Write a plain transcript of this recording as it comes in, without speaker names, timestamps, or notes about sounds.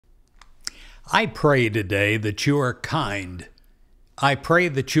I pray today that you are kind. I pray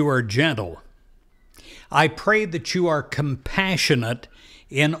that you are gentle. I pray that you are compassionate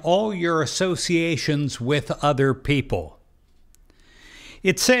in all your associations with other people.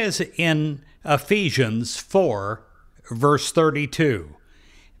 It says in Ephesians 4, verse 32,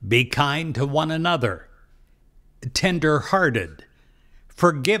 "Be kind to one another, tender-hearted,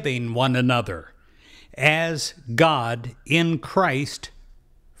 forgiving one another, as God in Christ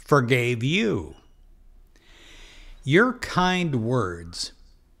forgave you." Your kind words,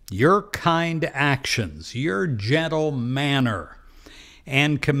 your kind actions, your gentle manner,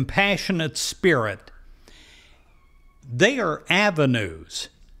 and compassionate spirit, they are avenues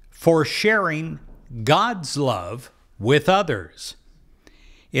for sharing God's love with others.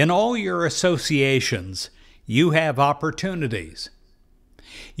 In all your associations, you have opportunities.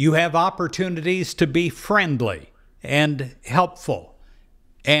 You have opportunities to be friendly and helpful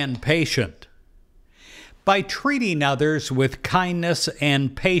and patient. By treating others with kindness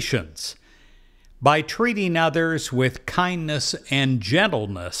and patience, by treating others with kindness and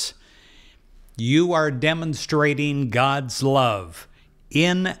gentleness, you are demonstrating God's love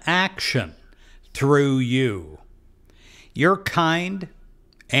in action through you. Your kind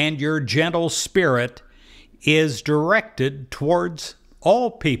and your gentle spirit is directed towards all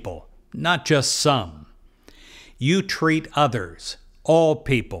people, not just some. You treat others, all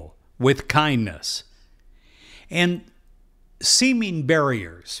people, with kindness. And seeming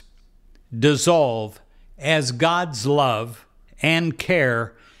barriers dissolve as God's love and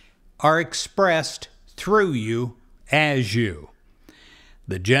care are expressed through you as you.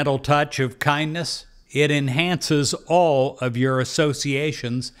 The gentle touch of kindness, it enhances all of your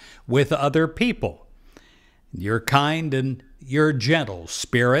associations with other people. Your kind and your gentle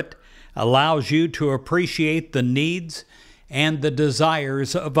spirit allows you to appreciate the needs and the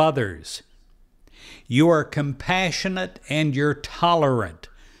desires of others. You are compassionate and you're tolerant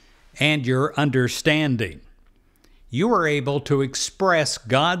and you're understanding. You are able to express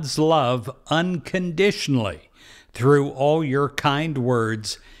God's love unconditionally through all your kind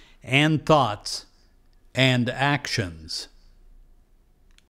words and thoughts and actions.